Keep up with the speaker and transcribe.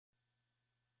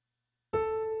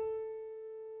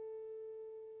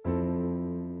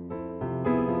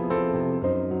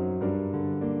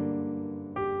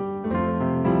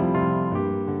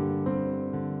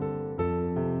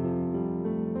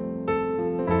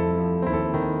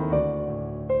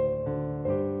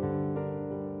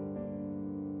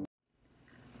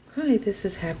Hi, this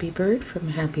is Happy Bird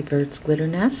from Happy Bird's Glitter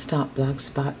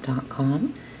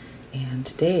Nest.blogspot.com, and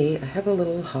today I have a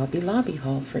little Hobby Lobby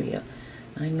haul for you.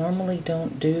 I normally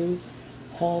don't do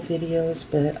haul videos,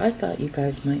 but I thought you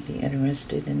guys might be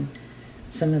interested in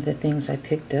some of the things I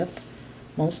picked up.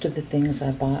 Most of the things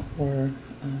I bought were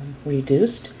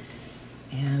reduced,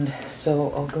 and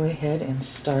so I'll go ahead and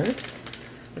start.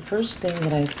 The first thing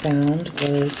that I found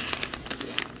was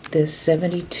this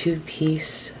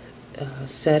 72-piece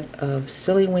set of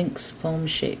Silly Winks foam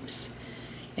shapes,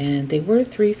 and they were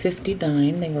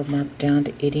 $3.59. They were marked down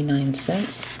to 89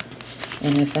 cents,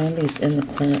 and I found these in the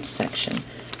clearance section.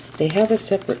 They have a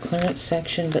separate clearance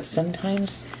section, but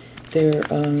sometimes their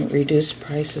reduced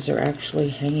prices are actually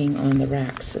hanging on the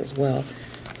racks as well,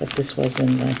 but this was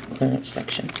in the clearance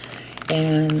section.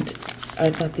 And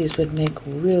I thought these would make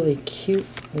really cute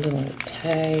little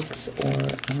tags or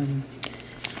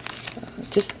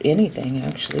just anything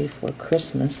actually for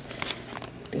Christmas.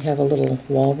 They have a little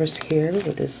walrus here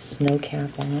with his snow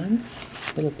cap on,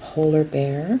 little polar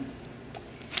bear,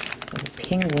 little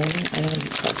penguin. You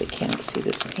probably can't see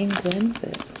this penguin,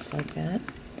 but it's like that.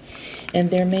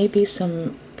 And there may be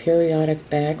some periodic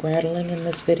bag rattling in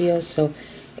this video, so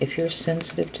if you're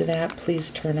sensitive to that, please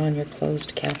turn on your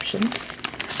closed captions.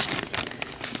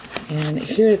 And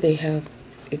here they have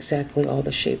exactly all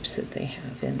the shapes that they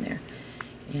have in there.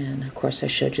 And of course I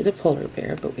showed you the polar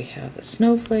bear, but we have a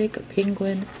snowflake, a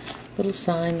penguin, little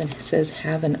sign that says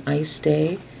 "Have an Ice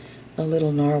Day," a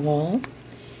little narwhal,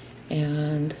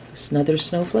 and another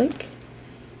snowflake,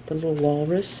 the little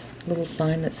walrus, little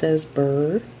sign that says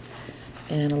 "Bird,"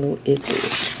 and a little igloo.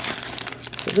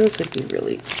 So those would be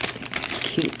really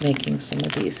cute making some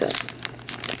of these up.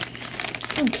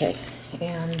 Okay,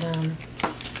 and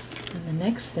the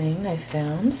next thing I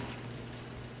found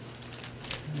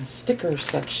in the sticker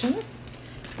section.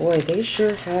 Boy, they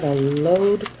sure had a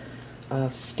load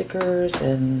of stickers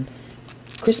and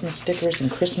Christmas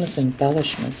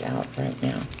embellishments out right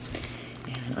now.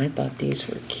 And I thought these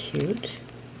were cute.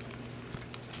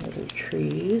 Little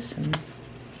trees and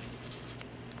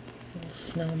little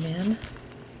snowmen.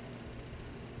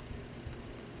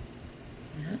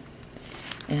 Yeah.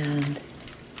 And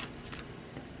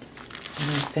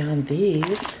I found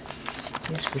these.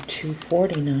 These were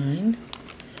 $2.49.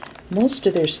 Most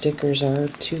of their stickers are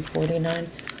 $2.49,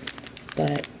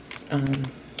 but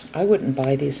I wouldn't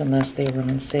buy these unless they were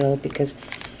on sale, because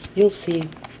you'll see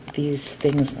these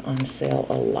things on sale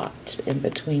a lot in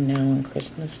between now and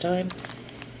Christmas time,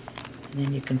 and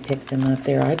then you can pick them up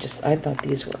there. I thought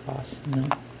these were awesome though.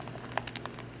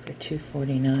 For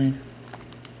 $2.49,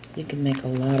 you can make a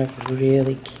lot of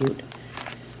really cute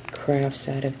crafts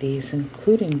out of these,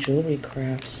 including jewelry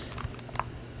crafts.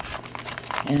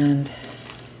 And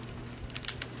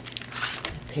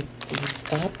picked these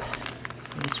up.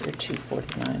 These were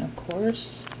 $2.49, of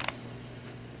course.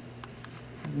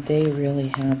 They really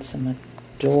had some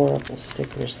adorable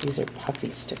stickers. These are puffy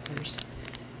stickers.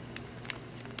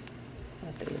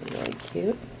 But they were really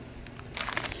cute.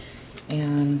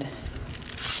 And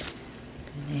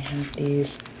they have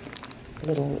these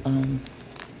little,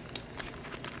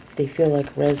 they feel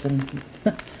like resin.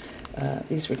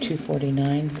 These were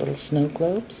 $2.49, little snow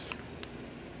globes.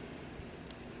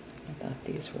 I thought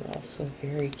these were also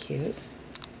very cute.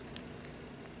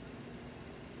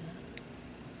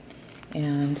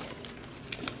 And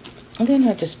then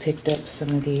I just picked up some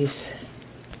of these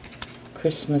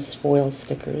Christmas foil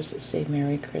stickers that say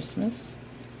Merry Christmas.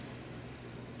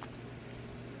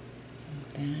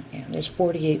 Like that. Yeah, there's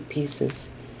 48 pieces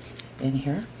in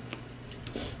here.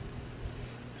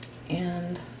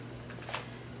 And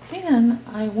then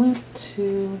I went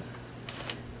to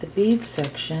the bead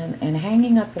section, and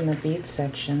hanging up in the bead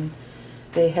section,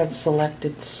 they had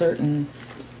selected certain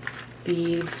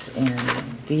beads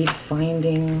and bead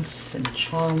findings and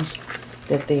charms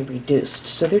that they reduced.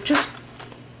 So they're just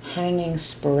hanging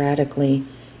sporadically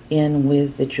in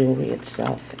with the jewelry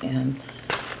itself. And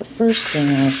the first thing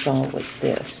I saw was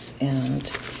this,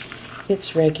 and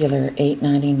it's regular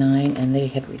 $8.99, and they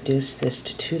had reduced this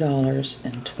to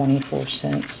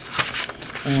 $2.24.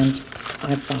 And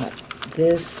I thought,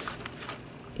 this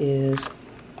is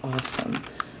awesome,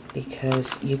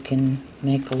 because you can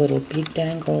make little bead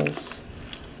dangles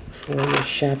for your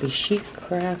shabby chic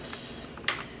crafts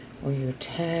or your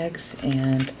tags.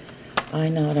 And I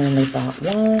not only bought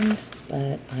one,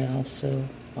 but I also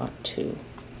bought two.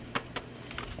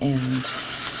 And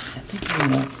I think I'm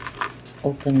going to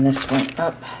open this one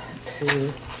up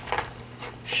to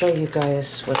show you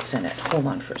guys what's in it. Hold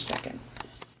on for a second.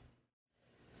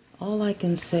 All I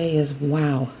can say is,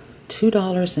 wow,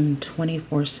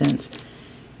 $2.24.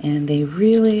 And they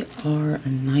really are a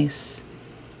nice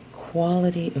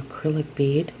quality acrylic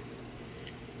bead.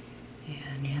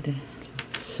 And yeah, there's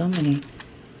so many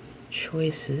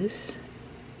choices.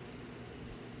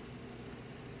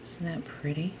 Isn't that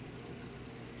pretty?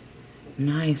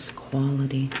 Nice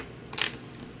quality.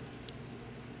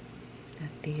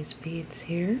 Got these beads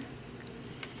here.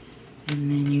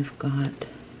 And then you've got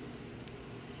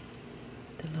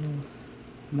the little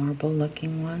marble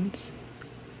looking ones.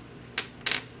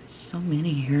 So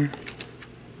many here.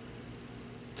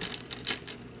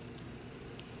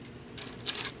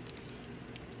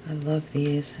 I love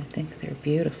these. I think they're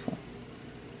beautiful.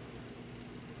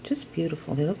 Just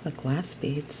beautiful. They look like glass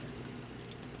beads.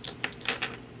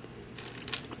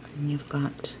 And you've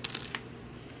got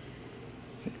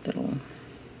your little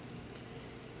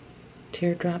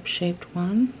teardrop shaped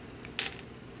one.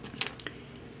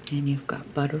 And you've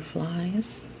got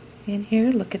butterflies in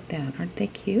here. Look at that. Aren't they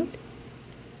cute?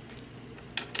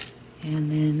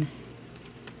 And then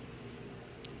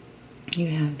you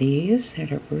have these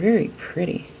that are very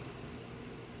pretty.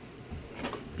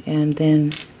 And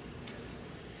then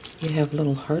you have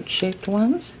little heart-shaped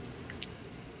ones,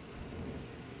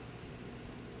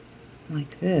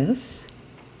 like this.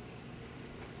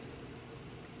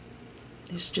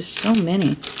 There's just so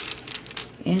many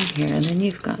in here. And then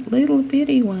you've got little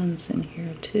bitty ones in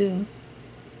here too,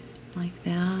 like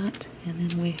that. And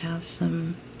then we have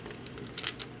some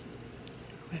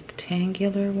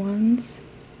rectangular ones.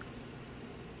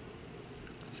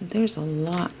 So there's a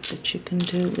lot that you can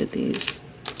do with these.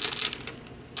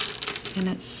 And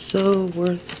it's so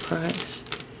worth the price.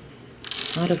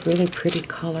 A lot of really pretty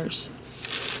colors.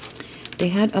 They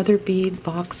had other bead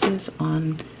boxes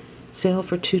on sale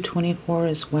for $2.24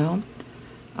 as well.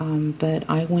 But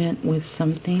I went with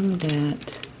something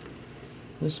that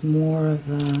was more of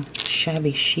a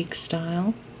shabby chic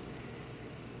style,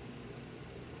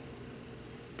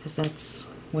 because that's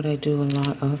what I do a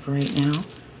lot of right now.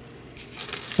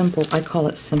 Simple, I call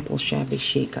it simple shabby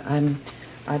chic.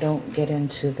 I don't get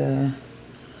into the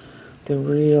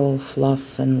real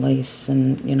fluff and lace,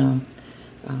 and you know,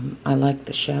 I like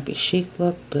the shabby chic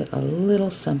look, but a little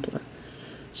simpler.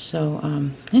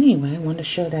 So anyway, I wanted to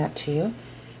show that to you,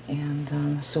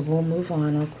 and so we'll move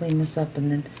on. I'll clean this up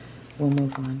and then we'll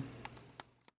move on.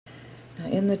 Now,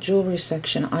 in the jewelry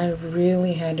section, I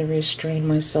really had to restrain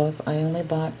myself. I only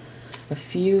bought a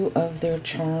few of their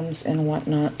charms and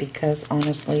whatnot because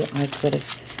honestly I could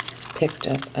have picked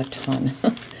up a ton.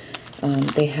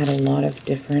 They had a lot of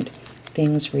different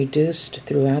things reduced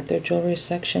throughout their jewelry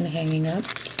section hanging up,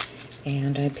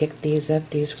 and I picked these up.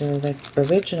 These were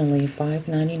originally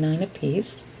 $5.99 a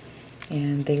piece,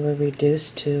 and they were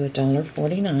reduced to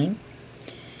 $1.49.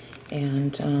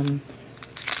 And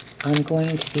I'm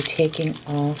going to be taking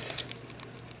off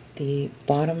the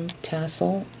bottom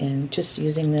tassel and just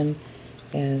using them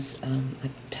as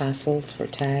like tassels for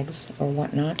tags or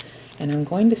whatnot, and I'm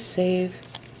going to save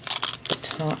the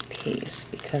top piece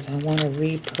because I want to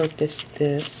repurpose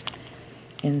this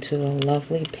into a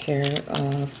lovely pair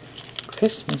of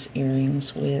Christmas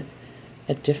earrings with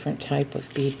a different type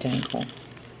of bead dangle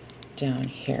down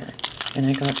here. And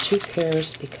I got two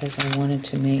pairs because I wanted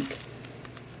to make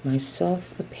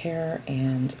myself a pair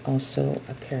and also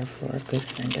a pair for a good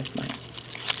friend of mine.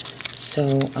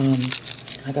 So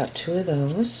I got two of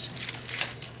those,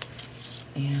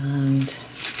 and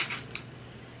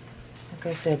like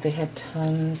I said, they had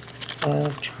tons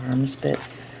of charms, but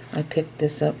I picked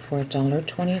this up for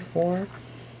 $1.24,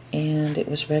 and it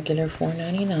was regular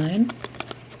 $4.99.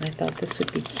 I thought this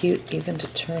would be cute even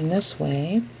to turn this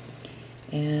way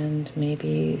and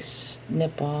maybe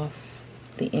snip off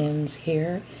the ends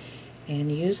here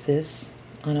and use this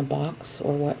on a box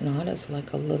or whatnot as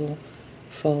like a little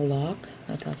faux lock.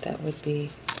 I thought that would be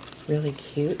really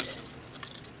cute.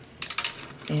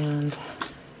 And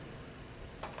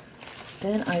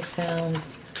then I found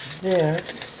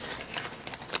this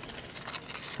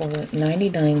for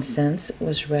 99 cents. It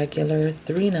was regular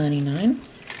 $3.99,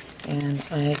 and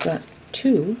I got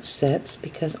two sets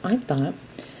because I thought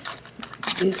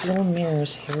these little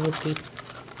mirrors here would be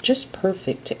just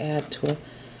perfect to add to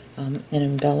an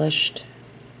embellished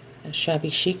shabby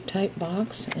chic type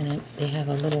box. And they have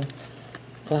a little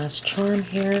glass charm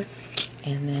here,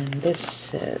 and then this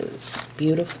says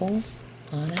beautiful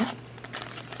on it,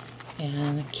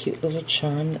 and a cute little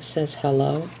charm that says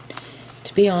hello.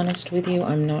 To be honest with you,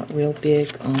 I'm not real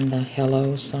big on the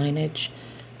hello signage.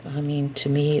 I mean, to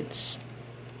me it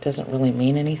doesn't really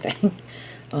mean anything.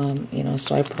 You know,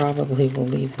 so I probably will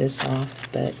leave this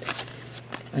off, but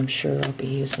I'm sure I'll be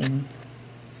using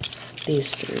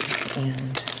these three,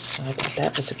 and so I thought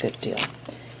that was a good deal.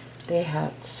 They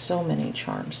had so many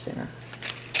charms there.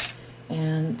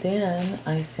 And then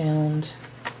I found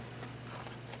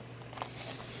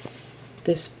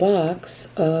this box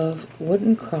of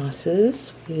wooden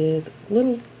crosses with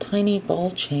little tiny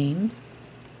ball chain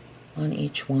on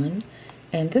each one.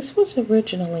 And this was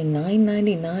originally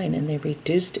 $9.99 and they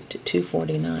reduced it to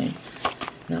 $2.49.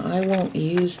 Now I won't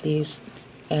use these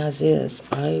as is.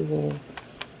 I will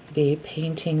be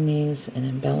painting these and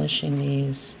embellishing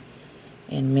these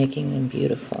and making them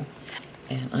beautiful.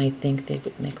 And I think they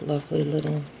would make lovely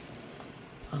little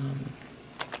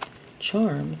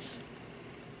charms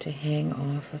to hang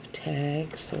off of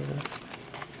tags or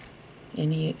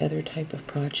any other type of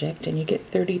project. And you get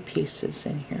 30 pieces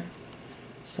in here.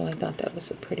 So I thought that was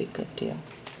a pretty good deal.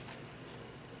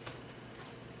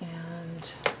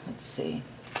 And let's see.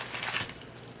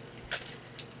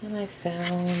 And I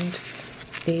found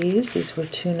these. These were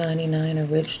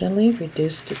 $2.99 originally,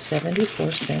 reduced to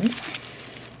 74 cents.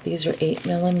 These are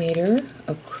 8mm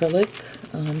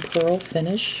acrylic pearl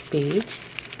finish beads.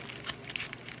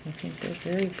 I think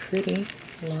they're very pretty.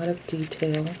 A lot of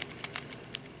detail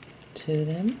to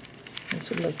them. This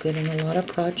would look good in a lot of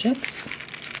projects.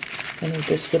 And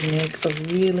this would make a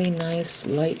really nice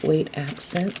lightweight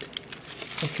accent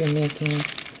if you're making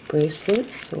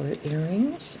bracelets or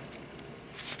earrings.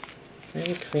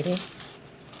 Very pretty.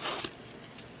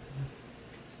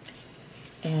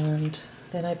 And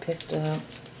then I picked up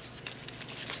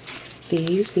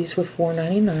these. These were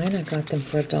 $4.99. I got them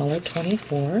for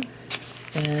 $1.24.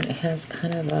 And it has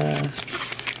kind of a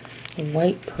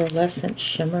white pearlescent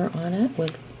shimmer on it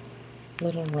with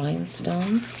little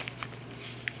rhinestones.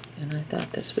 And I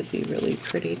thought this would be really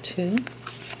pretty too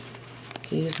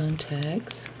to use on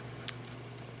tags.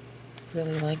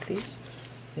 Really like these.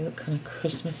 They look kind of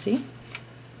Christmassy.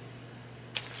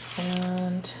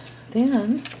 And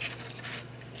then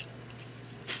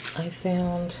I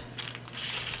found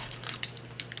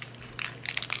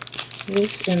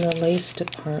this in the lace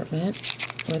department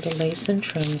where the lace and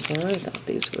trims are. I thought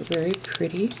these were very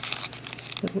pretty.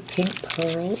 Little pink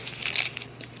pearls.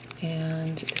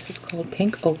 And this is called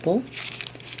Pink Opal.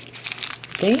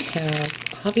 They have,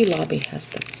 Hobby Lobby has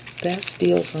the best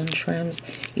deals on trims,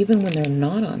 even when they're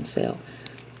not on sale.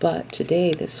 But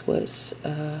today this was,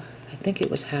 I think it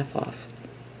was half off.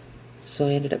 So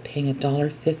I ended up paying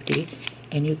 $1.50,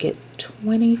 and you get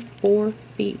 24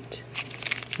 feet.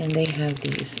 And they have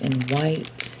these in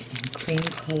white and cream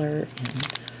color and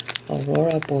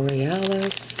Aurora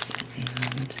Borealis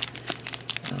and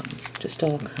just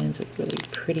all kinds of really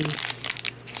pretty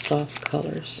soft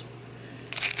colors.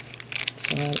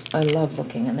 So I love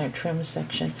looking in their trim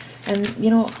section. And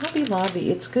you know, Hobby Lobby,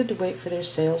 it's good to wait for their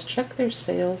sales. Check their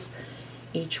sales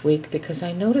each week, because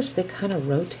I notice they kind of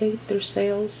rotate their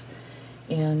sales.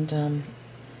 And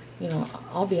you know,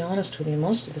 I'll be honest with you,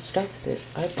 most of the stuff that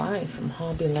I buy from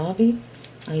Hobby Lobby,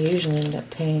 I usually end up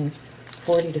paying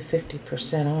 40 to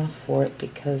 50% off for it,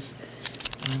 because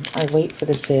I wait for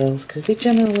the sales, because they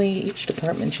generally, each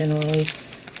department generally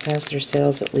has their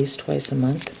sales at least twice a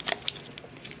month.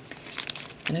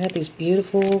 And I got these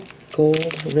beautiful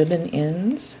gold ribbon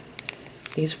ends.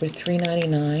 These were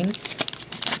 $3.99.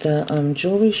 The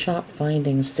jewelry shop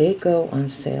findings, they go on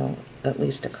sale at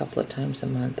least a couple of times a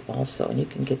month also, and you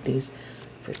can get these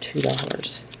for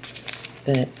 $2.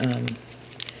 But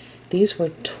these were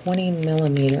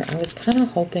 20mm. I was kind of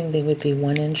hoping they would be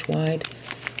 1 inch wide,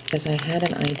 because I had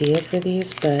an idea for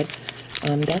these, but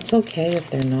that's okay if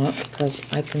they're not,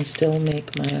 because I can still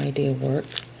make my idea work.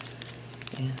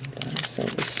 And so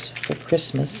it was for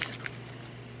Christmas.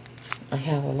 I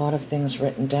have a lot of things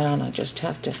written down. I just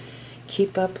have to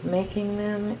keep up making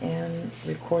them and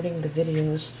recording the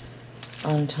videos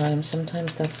on time.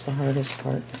 Sometimes that's the hardest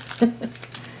part.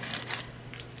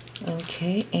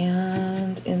 Okay,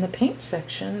 and in the paint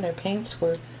section, their paints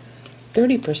were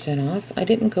 30% off. I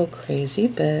didn't go crazy,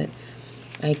 but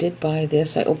I did buy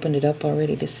this. I opened it up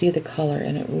already to see the color,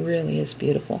 and it really is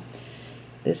beautiful.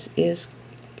 This is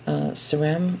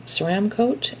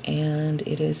Ceramcoat, and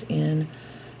it is in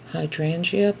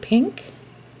Hydrangea Pink.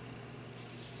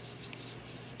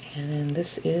 And then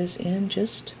this is in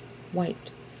just white.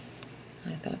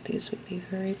 I thought these would be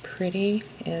very pretty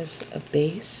as a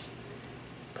base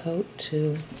coat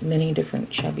to many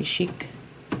different shabby chic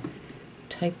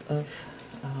type of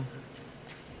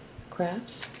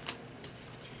crafts.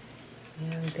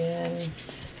 And then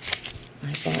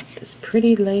I bought this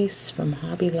pretty lace from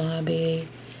Hobby Lobby.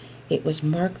 It was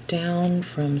marked down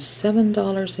from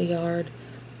 $7 a yard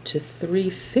to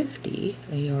 $3.50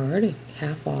 a yard,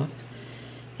 half off.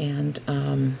 And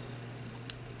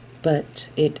but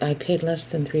I paid less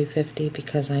than $3.50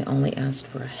 because I only asked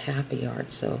for a half a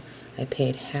yard, so I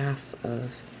paid half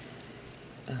of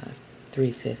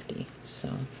 $3.50. So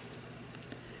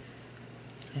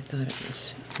I thought it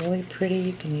was really pretty.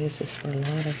 You can use this for a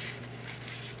lot of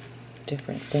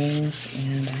different things,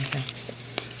 and I have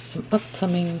some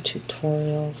upcoming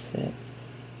tutorials that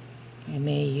I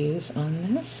may use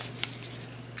on this.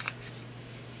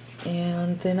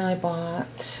 And then I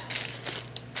bought,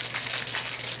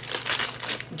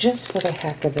 just for the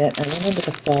heck of it, I went into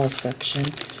the fall section,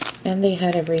 and they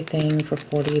had everything for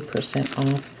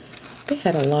 40% off. They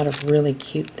had a lot of really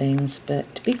cute things,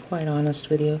 but to be quite honest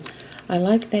with you, I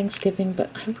like Thanksgiving, but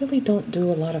I really don't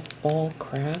do a lot of fall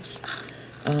crafts.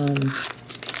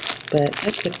 But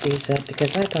I picked these up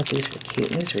because I thought these were cute.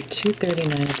 These were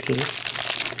 $2.39 a piece,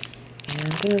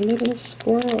 and they're little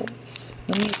squirrels.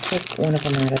 Let me take one of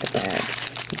them out of the bag.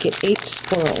 You get 8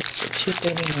 squirrels for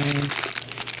 $2.39.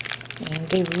 And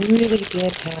they really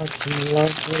did have some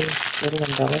lovely little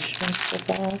embellishments for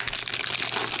fall.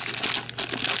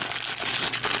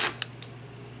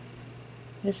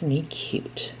 Isn't he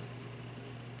cute?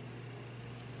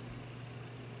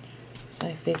 So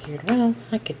I figured, well,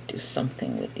 I could do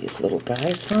something with these little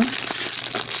guys, huh?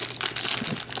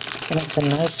 And it's a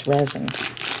nice resin.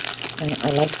 And I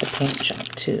like the paint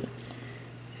job, too.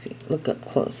 If you look up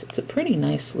close, it's a pretty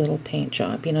nice little paint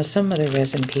job. You know, some of the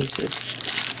resin pieces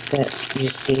that you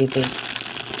see,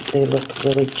 they look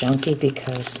really junky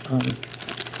because,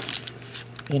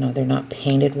 you know, they're not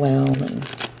painted well, but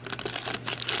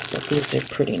these are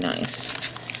pretty nice.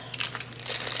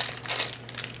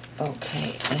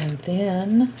 Okay, and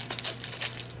then,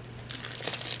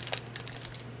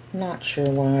 not sure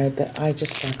why, but I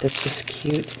just thought this was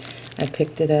cute. I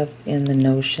picked it up in the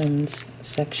Notions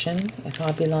section at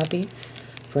Hobby Lobby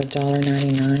for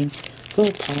 $1.99. It's a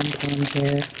little pom-pom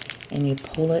here, and you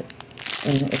pull it,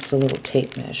 and it's a little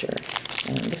tape measure.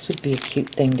 And this would be a cute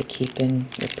thing to keep in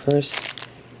your purse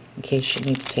in case you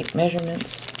need to take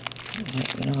measurements,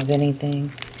 you know, of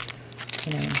anything,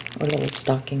 you know, or a little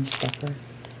stocking stuffer.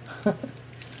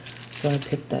 So I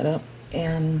picked that up,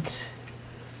 and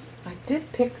I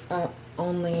did pick up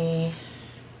only,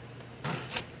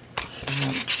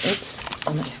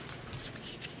 only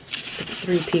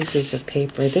 3 pieces of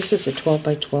paper. This is a 12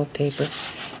 by 12 paper,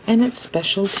 and it's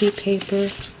specialty paper.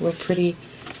 We're pretty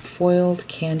foiled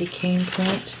candy cane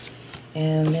print.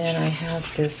 And then I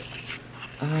have this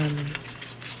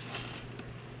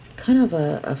kind of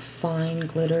a fine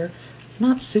glitter,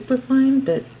 not super fine,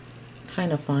 but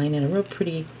kind of fine, and a real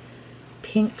pretty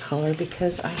pink color,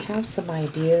 because I have some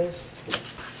ideas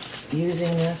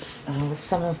using this with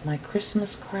some of my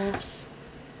Christmas crafts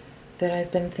that I've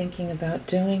been thinking about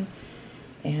doing.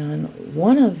 And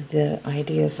one of the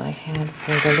ideas I had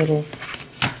for the little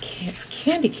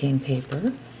candy cane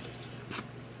paper,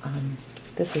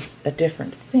 this is a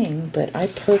different thing, but I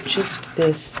purchased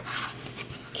this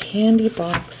candy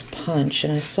box punch,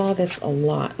 and I saw this a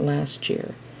lot last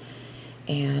year,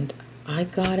 and I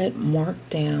got it marked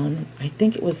down. I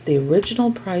think it was the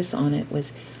original price on it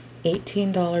was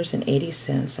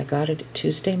 $18.80. I got it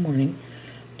Tuesday morning,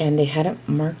 and they had it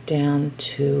marked down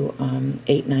to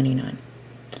 $8.99.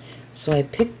 So I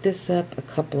picked this up a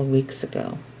couple of weeks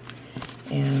ago,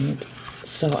 and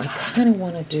so I kind of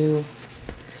want to do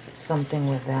something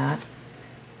with that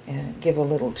and give a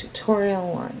little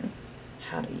tutorial on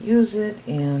how to use it,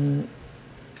 and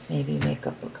maybe make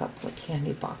up a couple of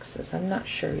candy boxes. I'm not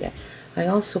sure yet. I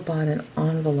also bought an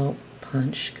envelope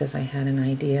punch because I had an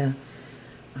idea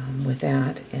with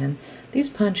that. And these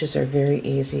punches are very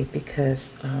easy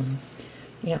because,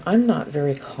 you know, I'm not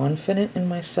very confident in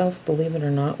myself, believe it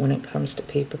or not, when it comes to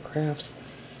paper crafts.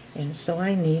 And so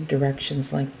I need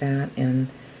directions like that, and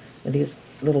these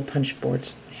little punch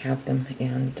boards have them,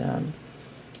 and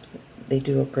they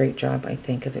do a great job, I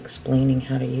think, of explaining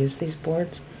how to use these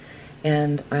boards.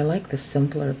 And I like the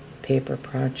simpler paper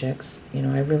projects. You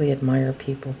know, I really admire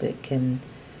people that can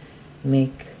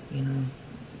make, you know,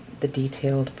 the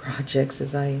detailed projects,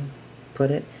 as I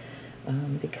put it,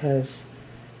 because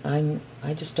I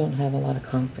just don't have a lot of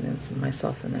confidence in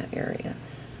myself in that area.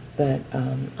 But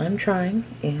I'm trying,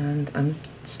 and I'm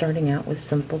starting out with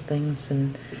simple things,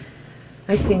 and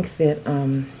I think that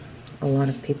a lot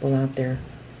of people out there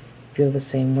feel the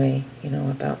same way, you know,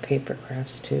 about paper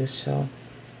crafts too. So,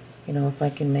 you know, if I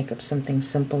can make up something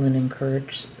simple and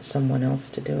encourage someone else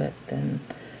to do it, then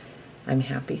I'm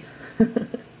happy.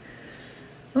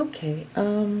 Okay,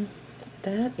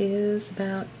 that is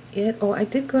about it. Oh, I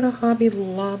did go to Hobby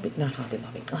Lobby, not Hobby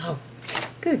Lobby. Oh,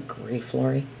 good grief,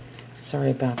 Lori.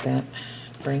 Sorry about that,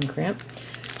 brain cramp.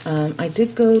 I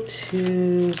did go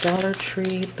to Dollar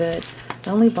Tree, but I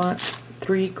only bought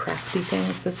 3 crafty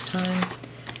things this time.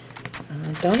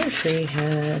 Dollar Tree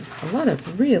had a lot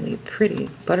of really pretty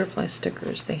butterfly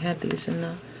stickers. They had these in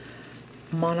the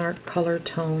monarch color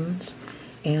tones,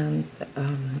 and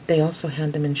they also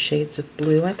had them in shades of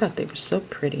blue. I thought they were so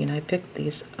pretty, and I picked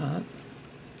these up.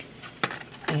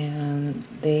 And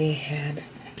they had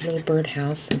a little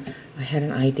birdhouse, and I had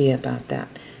an idea about that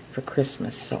for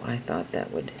Christmas, so I thought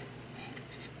that would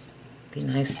be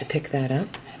nice to pick that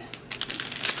up.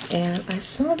 And I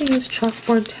saw these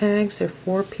chalkboard tags. They're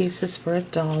 4 pieces for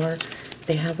 $1.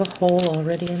 They have a hole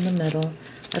already in the middle.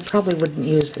 I probably wouldn't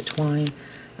use the twine.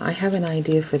 I have an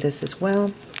idea for this as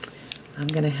well. I'm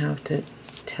going to have to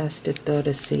test it though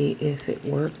to see if it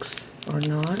works or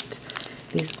not.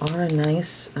 These are a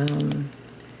nice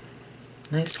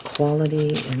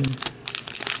quality and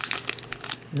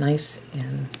nice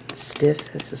and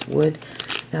stiff. This is wood.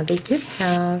 Now they did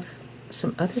have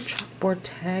some other chalkboard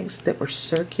tags that were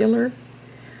circular,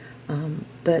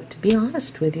 but to be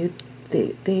honest with you,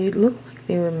 they look like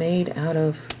they were made out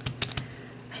of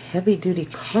heavy-duty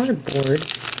cardboard,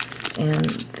 and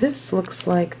this looks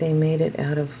like they made it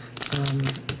out of,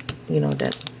 you know,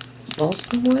 that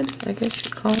balsam wood, I guess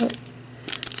you'd call it.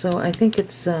 So I think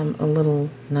it's a little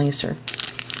nicer,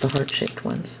 the heart-shaped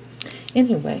ones.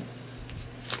 Anyway,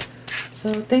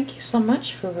 so thank you so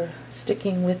much for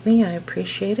sticking with me. I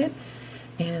appreciate it.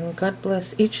 And God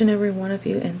bless each and every one of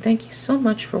you. And thank you so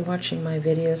much for watching my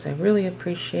videos. I really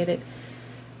appreciate it.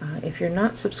 If you're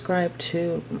not subscribed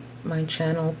to my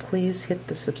channel, please hit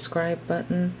the subscribe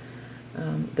button,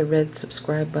 the red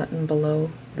subscribe button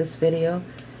below this video.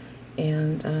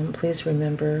 And please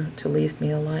remember to leave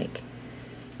me a like.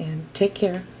 And take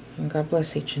care. And God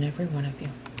bless each and every one of you.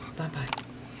 Bye-bye.